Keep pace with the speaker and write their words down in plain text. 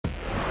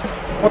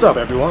What's up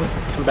everyone?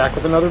 I'm back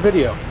with another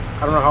video.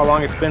 I don't know how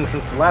long it's been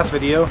since the last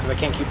video because I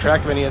can't keep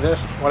track of any of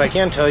this. What I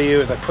can tell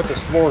you is I put this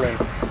floor in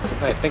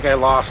and I think I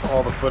lost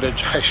all the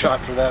footage I shot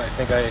for that. I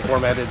think I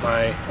formatted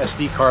my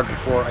SD card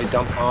before I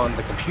dumped on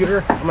the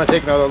computer. I'm gonna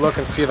take another look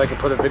and see if I can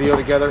put a video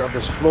together of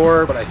this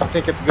floor, but I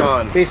think it's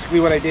gone.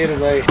 Basically what I did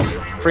is I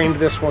framed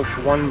this with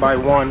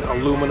 1x1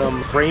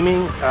 aluminum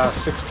framing,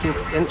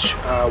 16th inch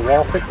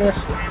wall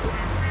thickness.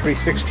 Maybe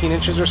 16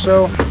 inches or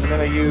so, and then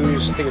I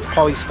use, I think it's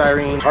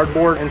polystyrene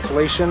cardboard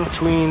insulation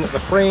between the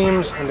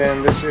frames, and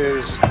then this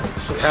is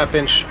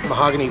half-inch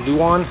mahogany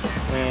Luan,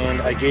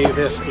 and I gave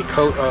this a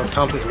coat of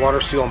Thompson's water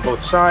seal on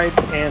both sides,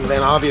 and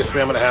then obviously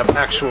I'm going to have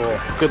actual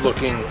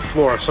good-looking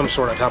floor of some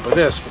sort on top of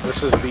this, but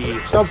this is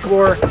the stud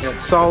floor, and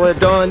it's solid,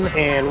 done,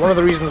 and one of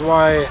the reasons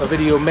why a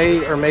video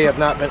may or may have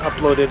not been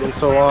uploaded in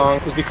so long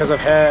is because I've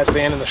had the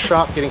van in the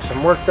shop getting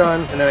some work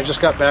done, and then I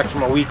just got back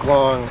from a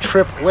week-long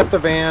trip with the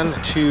van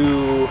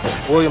to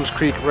Williams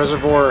Creek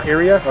Reservoir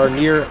area, or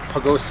near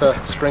Pagosa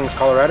Springs,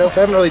 Colorado. So I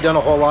haven't really done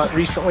a whole lot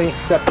recently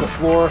except the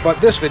floor,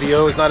 but this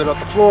video is not about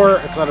the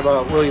floor, it's not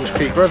about Williams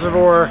Creek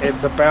Reservoir,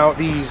 it's about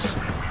these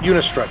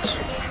unistruts.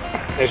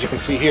 As you can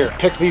see here,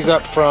 picked these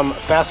up from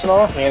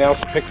Fastenal, and I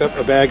also picked up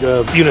a bag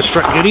of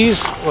unistrut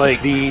goodies,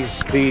 like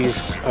these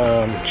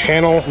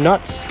channel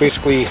nuts.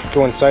 Basically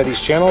go inside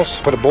these channels,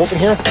 put a bolt in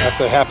here. That's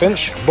a 1/2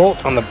 inch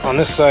bolt. On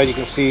this side you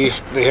can see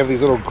they have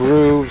these little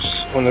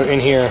grooves. When they're in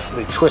here,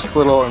 they twist a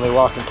little and they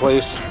lock in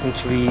place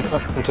into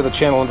the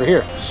channel under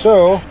here.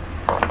 So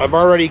I've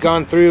already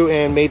gone through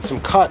and made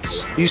some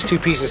cuts. These two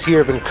pieces here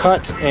have been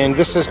cut, and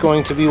this is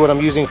going to be what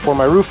I'm using for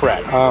my roof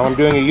rack. I'm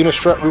doing a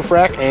unistrut roof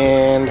rack,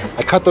 and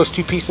I cut those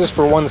two pieces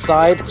for one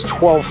side. It's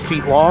 12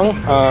 feet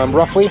long,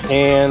 roughly,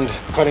 and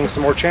cutting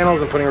some more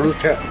channels and putting a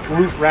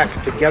roof rack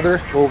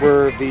together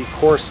over the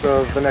course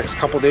of the next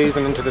couple days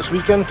and into this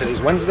weekend.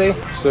 Today's Wednesday,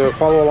 so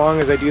follow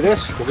along as I do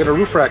this. We'll get a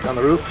roof rack on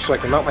the roof so I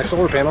can mount my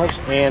solar panels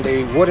and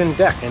a wooden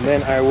deck, and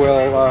then I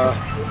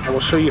will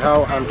show you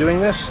how I'm doing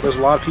this. There's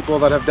a lot of people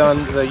that have done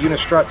the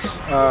unistruts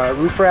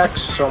roof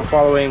racks, so I'm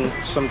following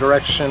some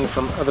direction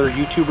from other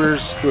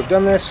YouTubers who have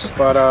done this,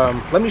 but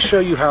let me show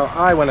you how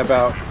I went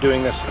about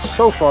doing this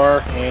so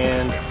far,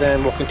 and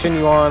then we'll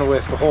continue on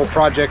with the whole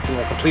project and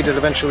we'll complete it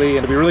eventually,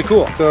 and it'll be really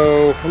cool.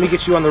 So let me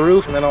get you on the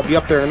roof, and then I'll be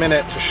up there in a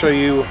minute to show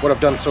you what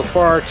I've done so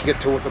far to get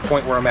to the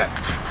point where I'm at.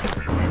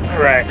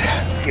 All right,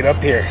 let's get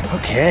up here.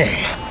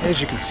 Okay,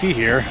 as you can see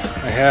here,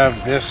 I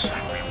have this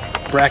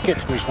bracket.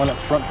 There's one up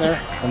front there,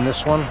 and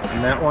this one,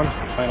 and that one,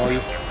 finally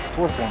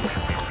fourth one.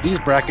 These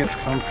brackets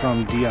come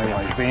from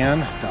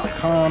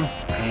DIYvan.com,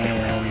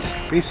 and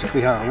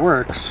basically how it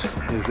works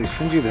is they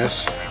send you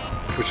this,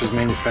 which is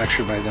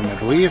manufactured by them, I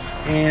believe,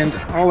 and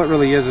all it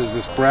really is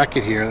this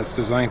bracket here that's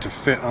designed to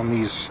fit on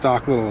these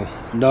stock little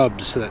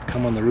nubs that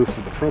come on the roof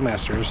of the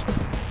Promasters,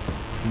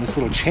 and this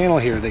little channel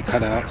here they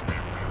cut out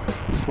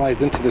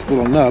slides into this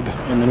little nub.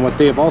 And then what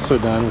they have also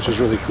done, which is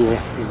really cool,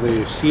 is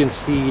they've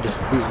CNC'd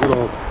these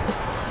little,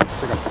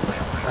 it's like a,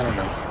 I don't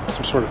know,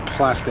 some sort of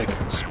plastic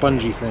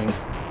spongy thing,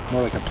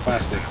 more like a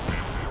plastic,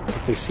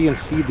 but they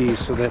CNC'd these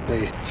so that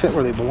they fit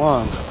where they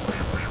belong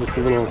with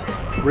the little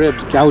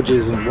ribs,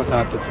 gouges and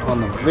whatnot that's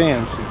on the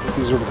van. So you put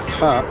these over the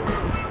top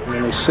and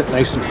then they sit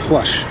nice and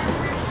flush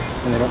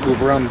and they don't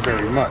move around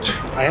very much.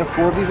 I have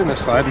 4 of these on this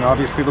side, and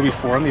obviously there'll be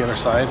 4 on the other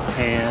side,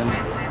 and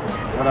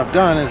what I've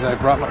done is I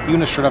brought my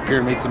unistrut up here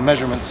and made some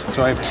measurements.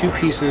 So I have 2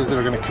 pieces that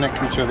are going to connect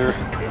to each other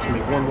to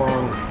make one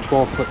long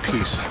 12-foot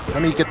piece.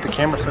 Let me get the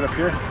camera set up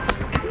here,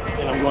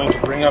 and I'm going to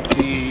bring up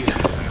the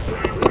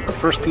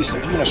first piece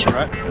of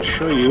unistrut and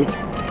show you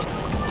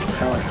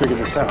how I figured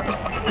this out.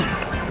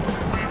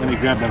 Let me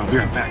grab that, I'll be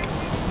right back.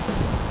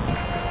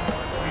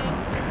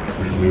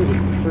 Here is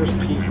the first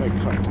piece I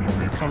cut.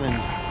 They come in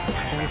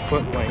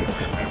 10-foot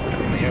lengths,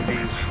 and they have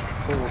these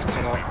holes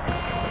cut out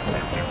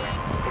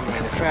from the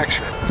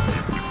manufacturer.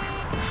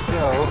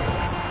 So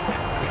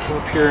I came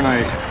up here and I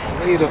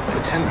laid up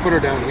the 10-footer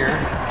down here,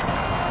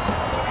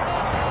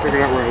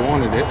 figured out where I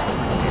wanted it,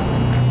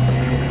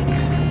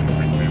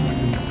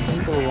 and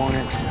since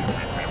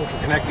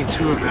we're connecting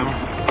 2 of them,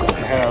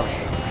 I have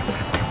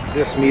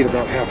this meet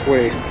about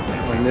halfway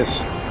on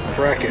this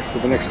bracket, so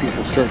the next piece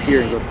will start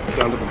here and go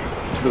down to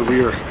the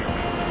rear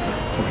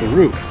of the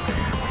roof.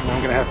 And I'm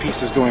going to have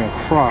pieces going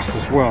across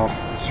as well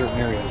in certain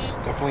areas,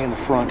 definitely in the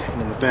front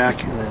and in the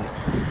back, and then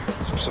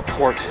some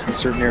support in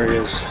certain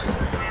areas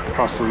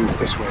across the roof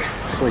this way.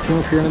 So I came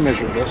up here and I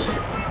measured this,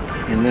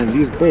 and then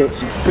these bolts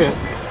fit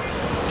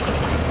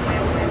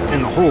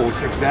in the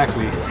holes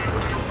exactly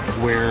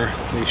where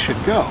they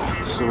should go.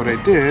 So what I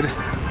did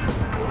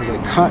was I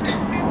cut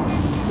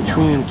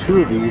between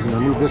 2 of these and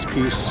removed this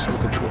piece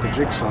with the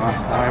jigsaw.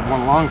 Now I have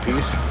one long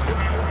piece.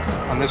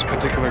 On this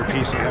particular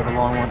piece I have a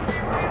long one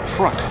up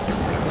front.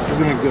 This is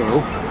going to go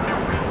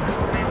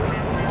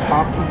on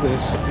top of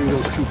this through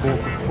those 2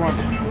 bolts up front.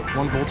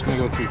 One bolt's going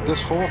to go through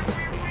this hole,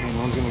 and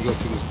one's going to go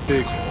through this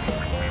big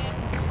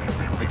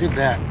hole. I did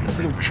that.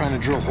 Instead of trying to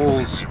drill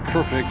holes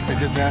perfect, I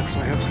did that so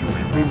I have some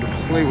room to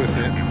play with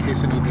it in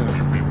case I need to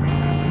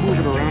move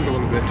it around a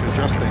little bit to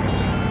adjust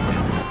things.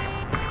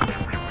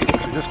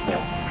 through this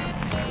bolt.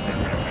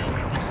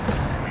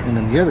 And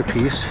then the other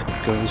piece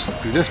goes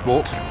through this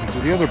bolt and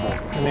through the other bolt.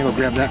 And maybe I'll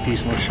grab that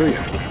piece and I'll show you.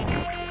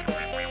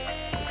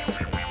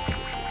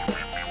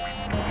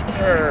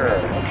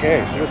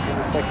 Okay, so this is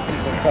the second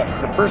piece I cut.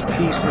 The first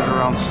piece is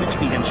around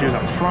 60 inches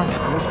up front,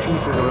 and this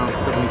piece is around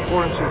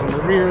 74 inches in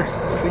the rear.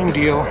 Same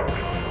deal.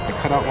 I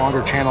cut out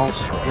longer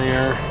channels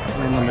there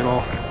and in the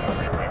middle,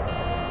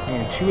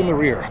 and 2 in the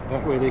rear.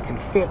 That way they can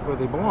fit where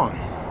they belong.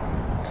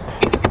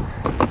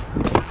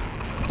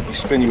 Let me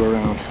spin you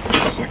around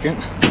a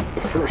second.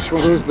 The first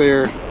one goes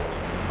there.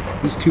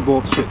 These 2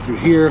 bolts fit through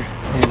here,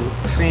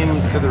 and same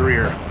to the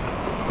rear.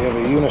 We have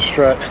a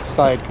unistrut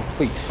side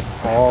complete,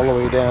 all the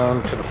way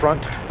down to the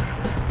front,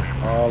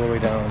 all the way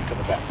down to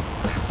the back.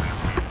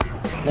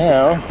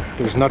 Now,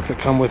 there's nuts that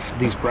come with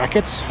these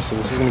brackets, so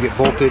this is going to get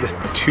bolted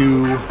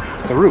to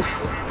the roof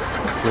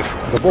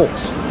with the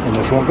bolts, and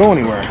this won't go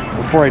anywhere.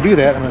 Before I do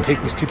that, I'm going to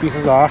take these 2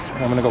 pieces off,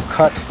 and I'm going to go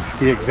cut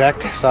the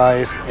exact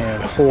size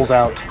and holes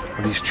out,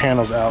 or these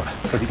channels out,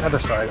 for the other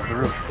side of the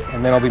roof.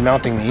 And then I'll be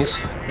mounting these,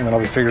 and then I'll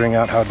be figuring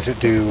out how to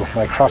do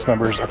my cross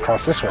members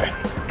across this way.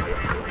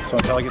 So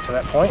until I get to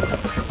that point,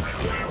 I'm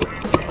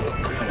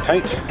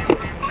tight.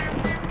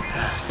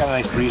 It's got a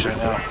nice breeze right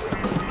now.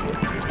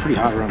 It's pretty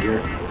hot around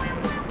here.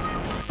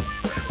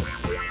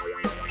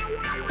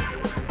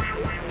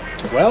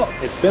 Well,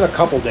 it's been a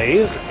couple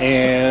days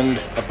and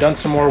I've done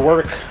some more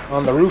work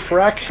on the roof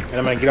rack, and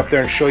I'm going to get up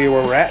there and show you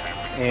where we're at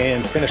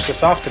and finish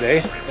this off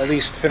today. At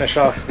least finish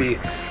off the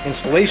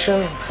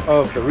installation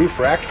of the roof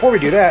rack. Before we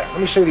do that,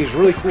 let me show you these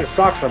really cool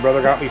socks my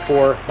brother got me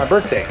for my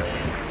birthday.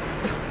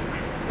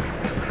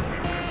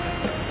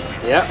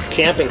 Yeah,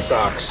 camping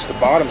socks. The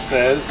bottom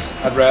says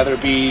I'd rather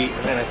be,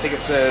 and I think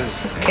it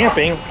says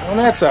camping on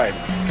that side.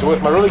 So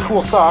with my really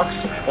cool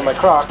socks and my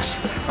Crocs,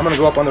 I'm gonna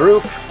go up on the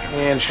roof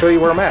and show you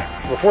where I'm at.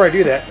 Before I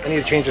do that, I need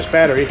to change this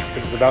battery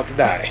because it's about to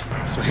die.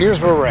 So here's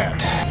where we're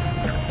at.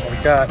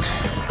 I've got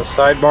the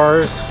side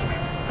bars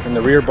and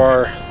the rear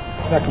bar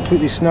not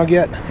completely snug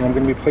yet, and I'm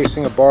going to be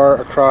placing a bar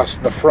across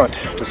the front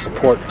to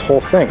support the whole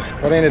thing.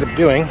 What I ended up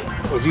doing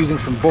was using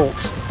some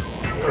bolts,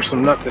 or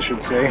some nuts I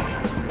should say,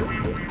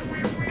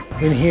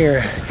 in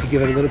here to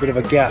give it a little bit of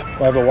a gap.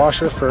 I have a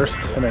washer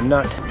first, and a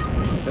nut,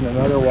 then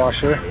another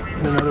washer,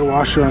 and another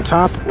washer on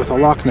top with a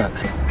lock nut.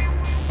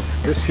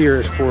 This here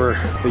is for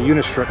the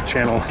unistrut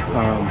channel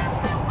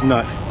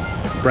nut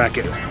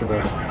bracket for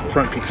the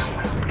front piece.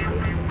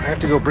 I have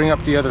to go bring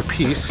up the other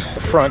piece,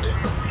 the front.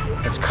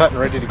 It's cut and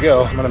ready to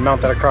go. I'm going to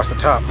mount that across the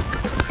top.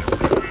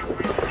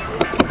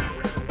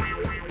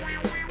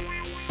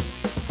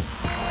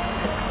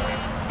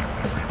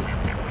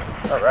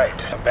 All right,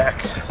 I'm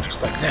back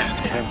just like that.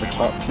 I have the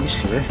top piece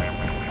here,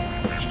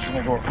 which is going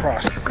to go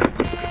across.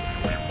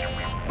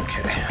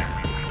 Okay.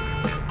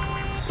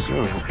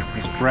 So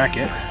this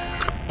bracket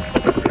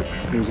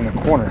goes in the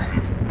corner.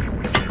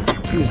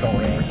 Please don't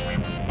rain.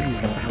 Please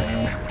don't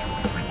rain.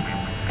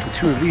 So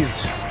 2 of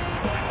these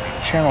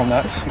channel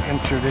nuts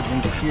inserted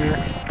into here.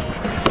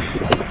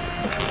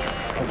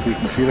 Hopefully you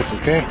can see this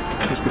okay.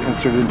 Just get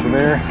inserted into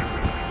there.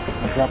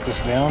 I'll drop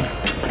this down.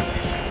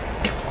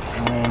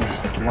 And then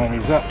to line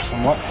these up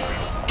somewhat,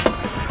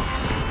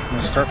 I'm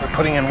going to start by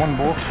putting in 1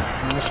 bolt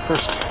in this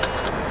first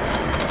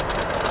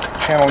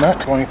channel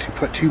nut. Going to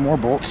put 2 more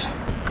bolts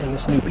in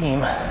this new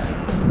beam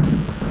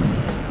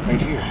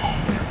right here.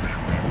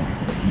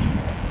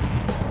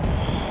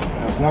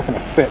 Now it's not going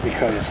to fit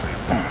because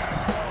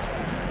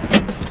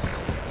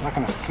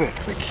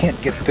I can't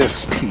get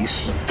this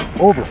piece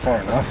over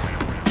far enough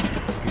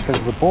because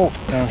the bolt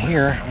down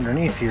here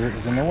underneath here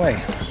is in the way.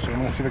 So I'm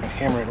going to see if I can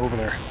hammer it over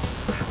there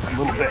a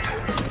little bit.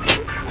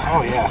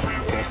 Oh yeah,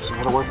 okay, so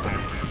that'll work then.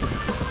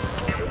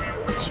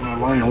 So I'm going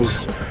to line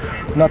those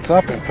nuts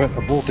up and put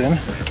a bolt in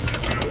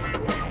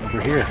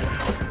over here.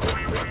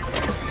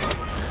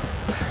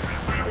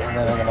 And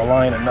then I'm going to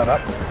line a nut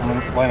up. I'm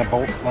going to line a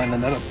bolt, line the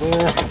nut up there,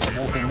 put the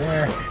bolt in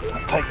there.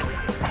 That's tight.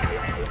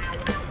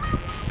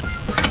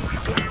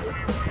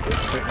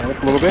 Tighten it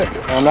up a little bit.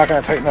 I'm not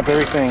going to tighten up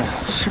everything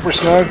super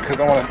snug because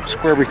I want to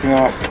square everything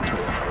off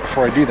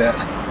before I do that.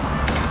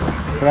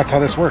 But that's how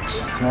this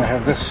works. Now I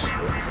have this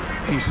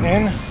piece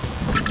in.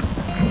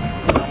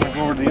 I'm going to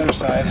go over to the other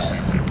side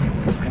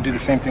and do the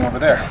same thing over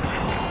there.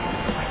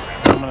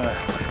 I'm going to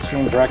put the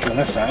same bracket on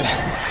this side.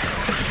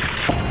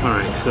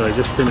 Alright, so I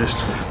just finished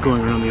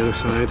going around the other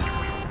side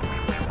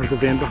of the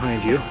van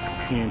behind you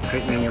and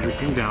tightening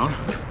everything down.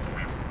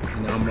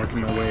 And now I'm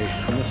working my way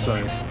on this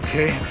side.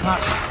 Okay, it's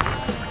not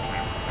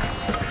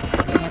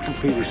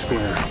completely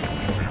square.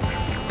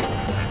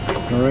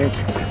 Alright,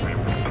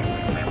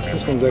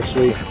 this one's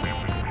actually,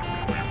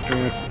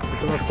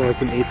 it's off by like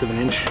 1/8 of an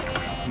inch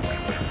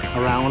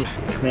around.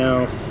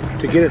 Now,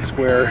 to get it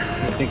square,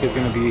 I think is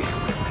going to be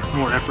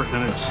more effort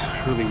than it's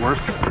really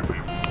worth.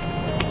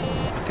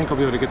 I think I'll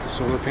be able to get the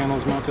solar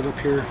panels mounted up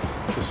here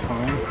just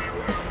fine.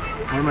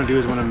 What I'm going to do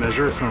is I'm going to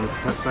measure from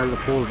that side of the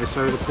pole to this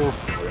side of the pole,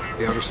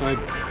 the outer side,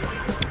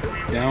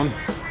 down,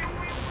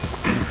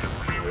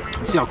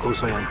 and see how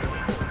close I am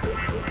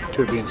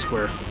to it being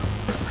square.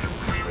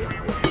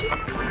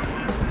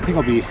 I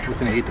think I'll be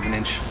within 1/8 of an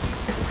inch.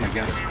 That's my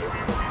guess.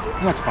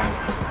 And that's fine.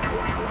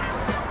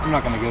 I'm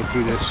not going to go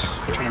through this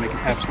trying to make it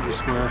absolutely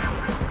square.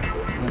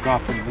 And it's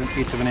off of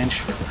 1/8 of an inch.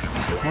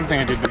 One thing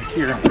I did back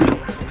here,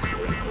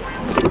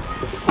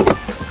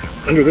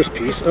 under this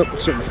piece, oh,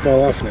 it's starting to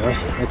fall off now.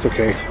 That's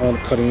okay. I'll end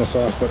up cutting this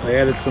off, but I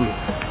added some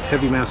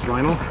heavy mass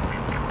vinyl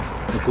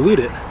and glued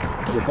it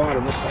to the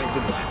bottom. This side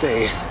didn't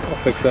stay. I'll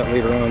fix that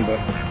later on, but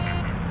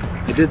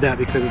I did that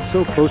because it's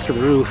so close to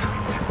the roof.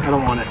 I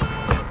don't want it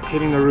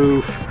hitting the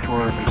roof,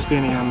 or if I'm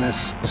standing on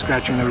this,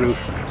 scratching the roof.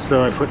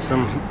 So I cut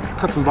some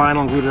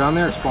vinyl and glued it on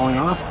there. It's falling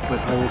off, but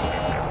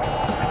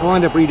I'll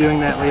end up redoing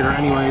that later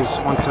anyways,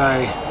 once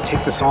I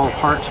take this all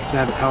apart to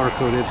have it powder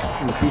coated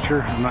in the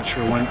future. I'm not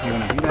sure when I'm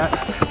going to do that.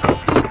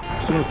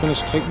 So I'm going to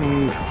finish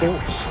tightening these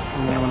bolts,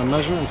 and then I'm going to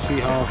measure and see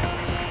how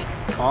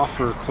off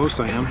or close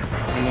I am.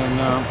 And then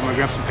I'm going to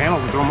grab some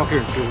panels and throw them up here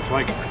and see what it's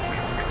like.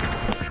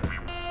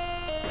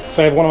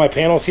 So I have one of my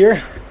panels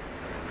here.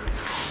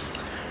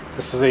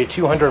 This is a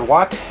 200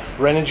 watt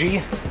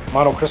Renogy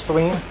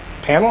monocrystalline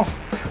panel.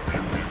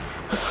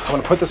 I'm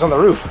going to put this on the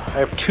roof. I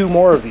have 2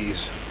 more of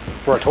these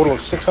for a total of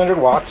 600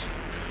 watts.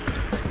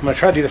 I'm going to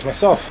try to do this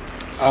myself.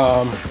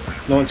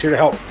 No one's here to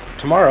help.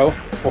 Tomorrow,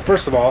 well,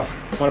 first of all,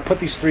 I'm going to put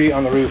these 3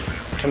 on the roof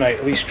tonight,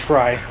 at least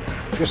try.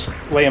 Just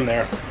lay them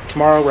there.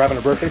 Tomorrow we're having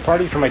a birthday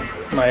party for my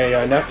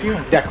nephew,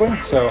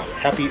 Declan. So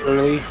happy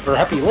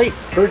late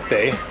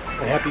birthday,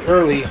 and happy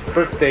early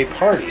birthday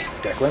party,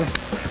 Declan.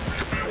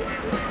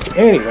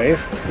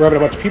 Anyways, we're having a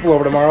bunch of people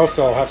over tomorrow,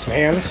 so I'll have some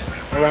hands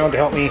around to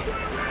help me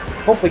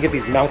hopefully get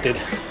these mounted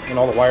and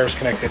all the wires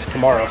connected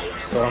tomorrow.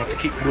 So I'll have to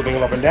keep moving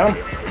them up and down.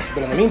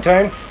 But in the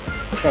meantime,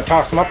 I'm going to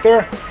toss them up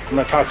there. I'm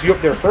going to toss you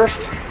up there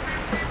first,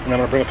 and then I'm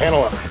going to bring a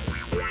panel up.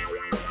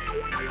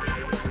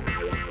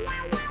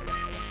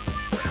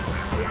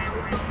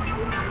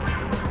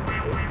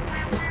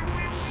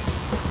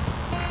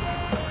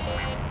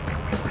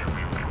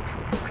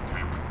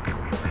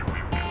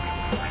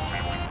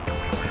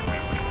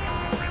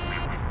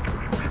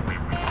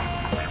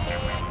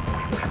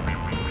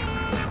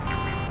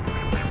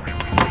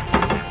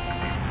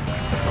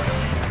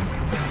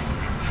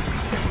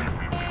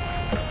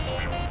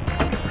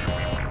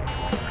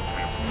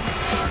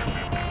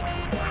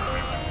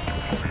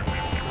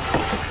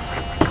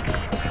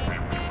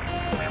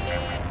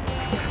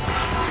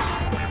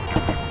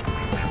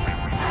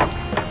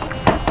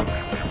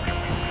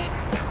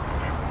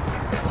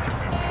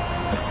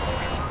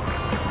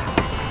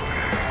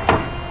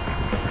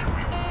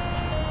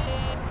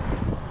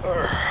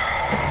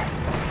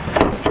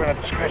 Try not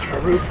to scratch my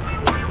roof.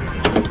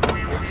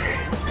 Okay,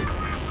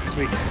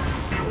 sweet.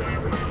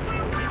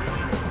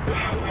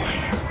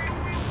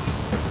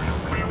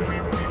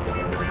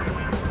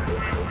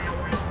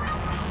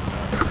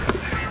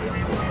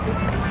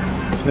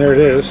 There it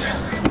is.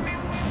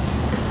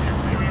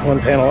 One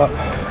panel up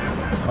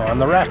on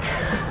the rack.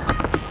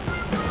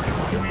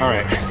 All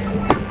right,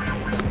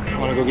 I'm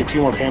gonna go get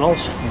 2 more panels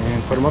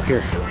and put them up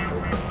here.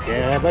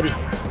 Yeah, buddy.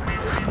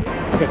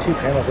 I've got 2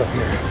 panels up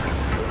here.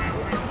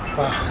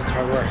 Wow, that's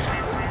hard work.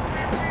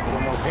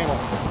 One more panel.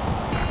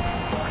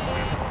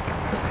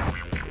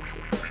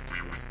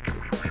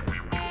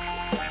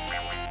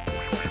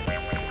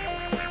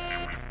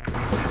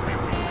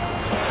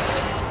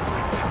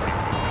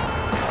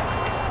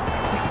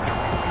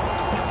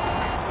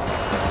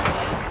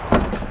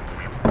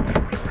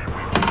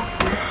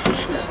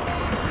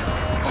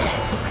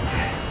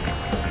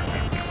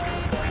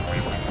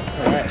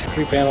 All right,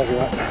 3 panels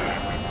left.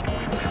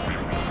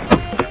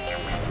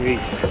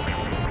 Sweet.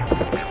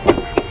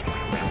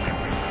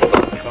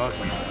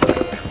 Awesome.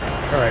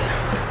 All right.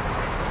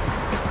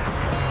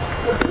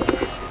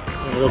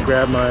 I'm gonna go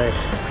grab my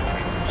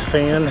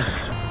fan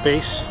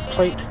base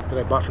plate that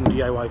I bought from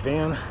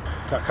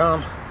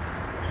DIYvan.com,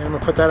 and I'm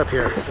gonna put that up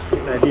here just to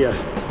get an idea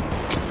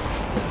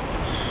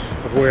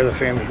of where the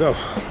fan will go.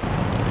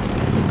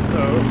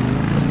 So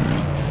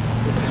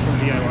this is from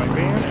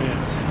DIYvan, and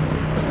it's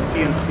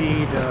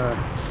CNC'd. I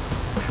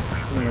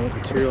don't know what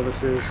material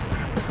this is,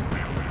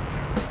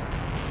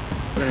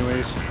 but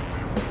anyways,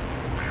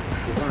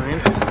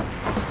 designed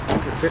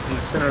to fit in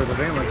the center of the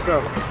van like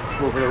so,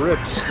 over the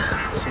ribs.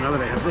 So now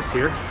that I have this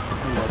here,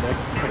 I'm going to make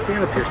my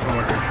fan up here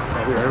somewhere,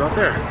 probably right about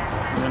there.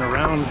 And then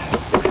around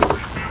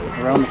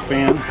the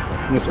fan,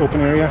 in this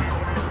open area,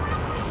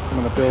 I'm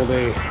going to build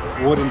a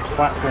wooden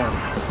platform.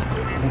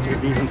 Once I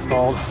get these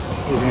installed,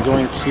 I'm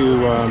going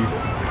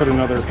to put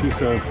another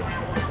piece of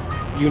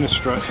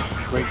unistrut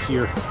right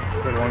here,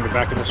 right along the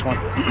back of this one.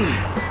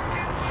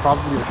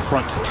 Probably the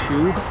front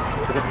too,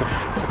 because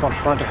up on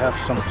front I have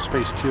some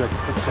space too. I can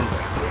put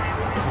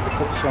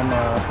some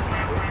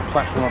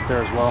platform up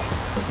there as well,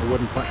 a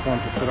wooden platform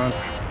to sit on.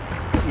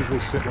 Easily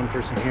sit one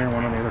person here and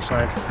one on the other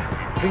side.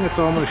 I think that's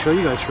all I'm going to show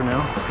you guys for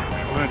now.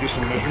 I'm going to do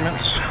some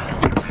measurements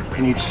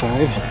on each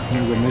side. I'm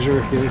going to go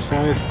measure the other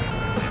side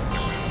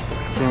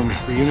from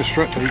the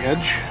unistrut to the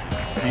edge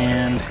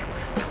and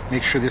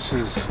make sure this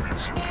is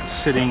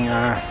sitting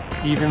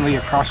evenly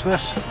across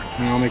this.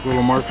 And I'll make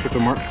little marks with the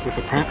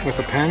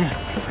pen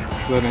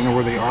so that I know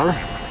where they are.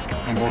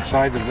 on both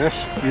sides of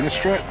this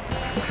unistrut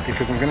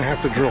because I'm gonna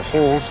have to drill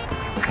holes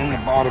in the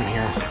bottom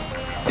here,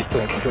 I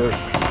think,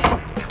 because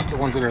the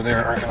ones that are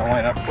there aren't gonna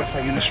line up with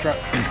my unistrut.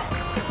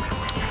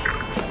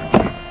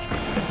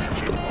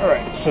 All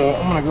right, so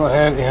I'm gonna go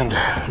ahead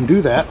and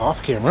do that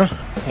off camera,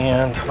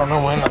 and I don't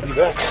know when I'll be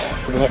back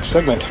for the next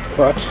segment,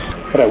 but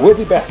I will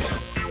be back.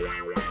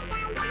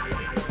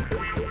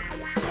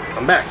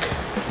 I'm back.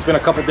 It's been a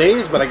couple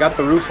days, but I got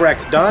the roof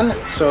rack done,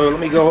 so let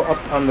me go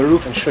up on the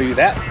roof and show you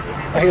that.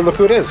 Hey, look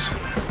who it is.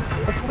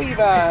 It's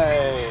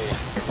Levi.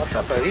 What's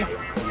up, buddy?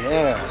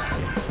 Yeah.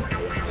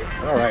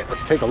 All right,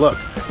 let's take a look.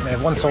 I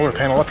have one solar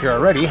panel up here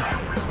already.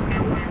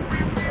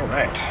 All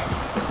right.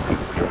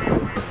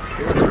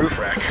 Here's the roof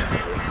rack.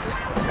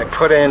 I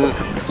put in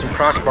some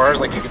crossbars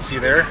like you can see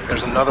there.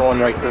 There's another one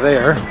right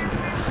there.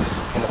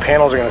 And the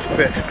panels are gonna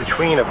fit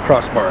between the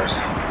crossbars,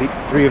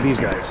 three of these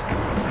guys.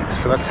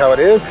 So that's how it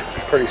is.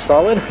 It's pretty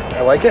solid.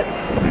 I like it.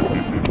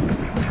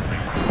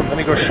 Let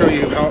me go show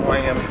you how I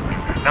am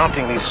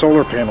mounting these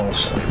solar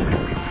panels. You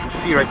can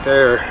see right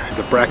there is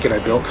a bracket I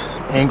built.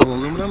 Angle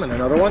aluminum and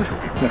another one.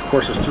 And of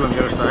course there's two on the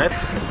other side.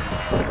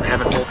 I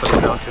haven't bolted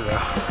them down to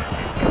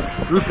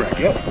the roof rack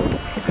yet.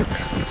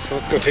 So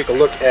let's go take a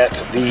look at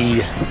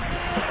the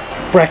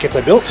brackets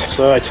I built.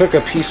 So I took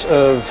a piece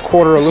of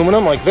quarter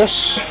aluminum like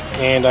this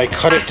and I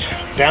cut it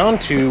down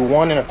to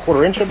 1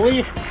 1/4 inch, I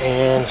believe,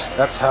 and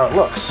that's how it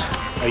looks.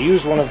 I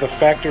used one of the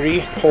factory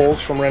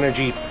holes from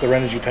Renogy, the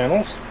Renogy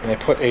panels, and I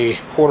put a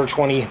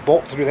 1/4-20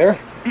 bolt through there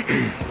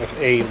with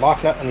a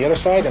lock nut on the other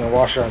side and a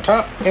washer on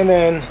top, and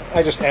then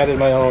I just added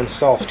my own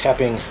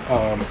self-tapping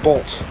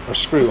bolt, or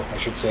screw I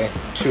should say,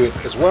 to it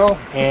as well.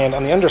 And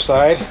on the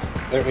underside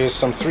there is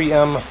some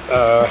 3M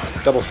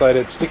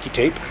double-sided sticky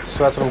tape,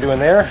 so that's what I'm doing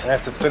there. I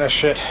have to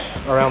finish it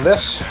around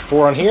this,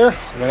 4 on here,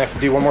 and then I have to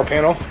do one more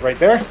panel right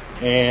there.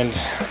 And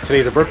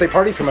today's a birthday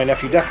party for my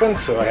nephew Declan,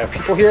 so I have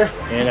people here,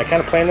 and I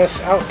kind of planned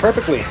this out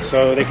perfectly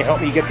so they can help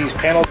me get these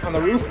panels on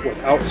the roof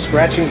without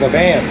scratching the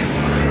van.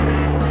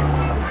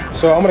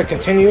 So I'm going to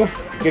continue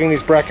getting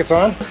these brackets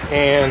on,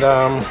 and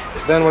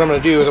then what I'm going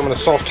to do is I'm going to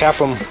self-tap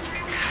them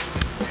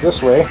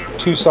this way,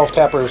 2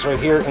 self-tappers right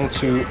here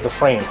into the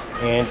frame,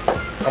 and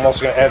I'm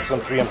also going to add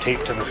some 3M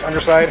tape to this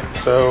underside,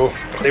 so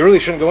they really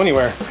shouldn't go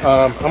anywhere.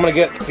 I'm going to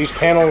get these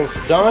panels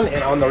done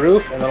and on the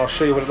roof, and then I'll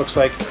show you what it looks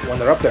like when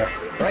they're up there.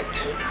 Right.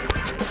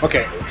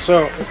 Okay,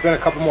 so it's been a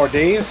couple more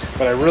days,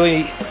 but I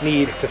really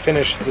need to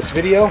finish this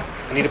video.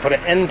 I need to put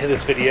an end to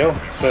this video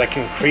so that I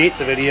can create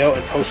the video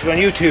and post it on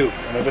YouTube,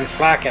 and I've been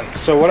slacking.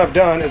 So what I've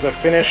done is I've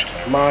finished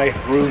my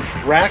roof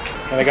rack,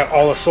 and I got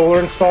all the solar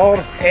installed,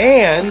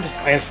 and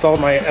I installed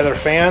my other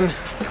fan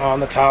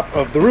on the top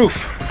of the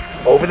roof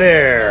over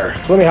there.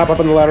 So let me hop up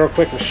on the ladder real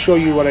quick and show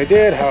you what I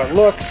did, how it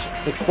looks,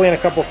 explain a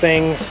couple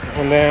things,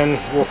 and then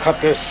we'll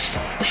cut this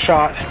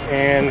shot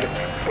and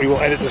we will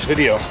edit this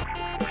video.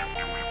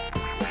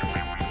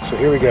 So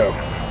here we go.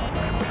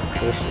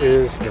 This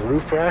is the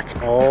roof rack,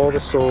 all the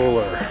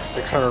solar,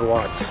 600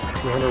 watts,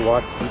 200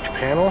 watts each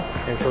panel.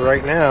 And for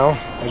right now,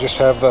 I just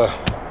have the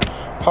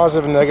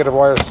positive and negative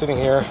wires sitting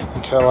here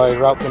until I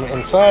route them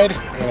inside,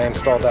 and I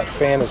installed that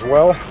fan as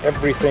well.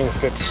 Everything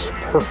fits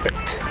perfect.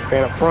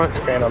 Fan up front,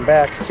 fan on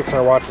back,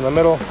 600 watts in the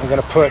middle. I'm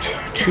gonna put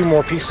 2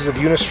 more pieces of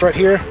unistrut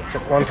here,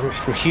 one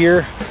from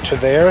here to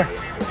there.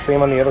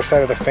 Same on the other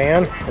side of the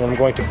fan, and I'm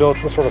going to build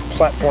some sort of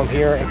platform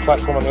here and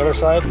platform on the other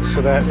side,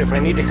 so that if I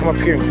need to come up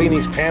here and clean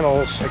these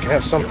panels, I can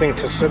have something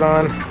to sit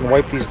on and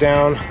wipe these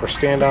down or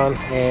stand on,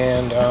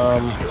 and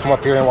come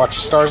up here and watch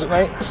the stars at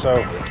night.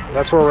 So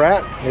that's where we're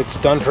at. It's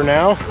done for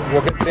now.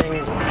 We'll get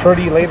things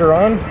pretty later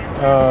on.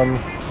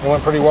 It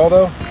went pretty well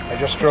though. I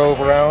just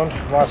drove around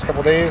the last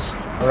couple days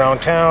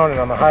around town and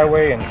on the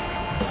highway, and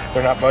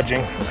they're not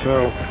budging.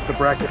 So the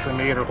brackets I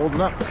made are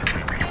holding up.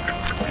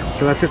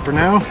 So that's it for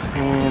now,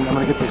 and I'm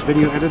gonna get this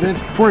video edited.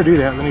 Before I do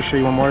that, let me show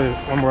you one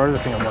more other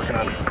thing I'm working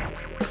on.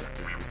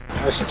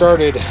 I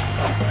started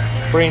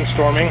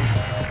brainstorming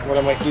what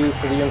I might do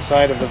for the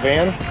inside of the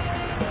van.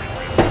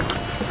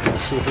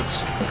 Let's see if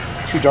it's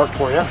too dark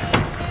for you.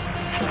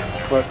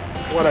 But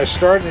what I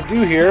started to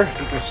do here,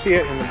 if you can see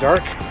it in the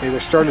dark, is I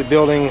started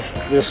building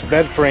this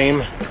bed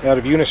frame out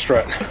of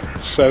unistrut.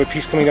 So I have a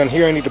piece coming down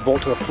here I need to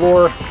bolt to the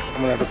floor.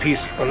 I'm gonna have a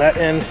piece on that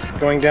end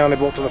going down to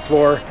bolt to the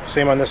floor.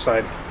 Same on this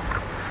side.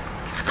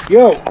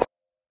 Yo!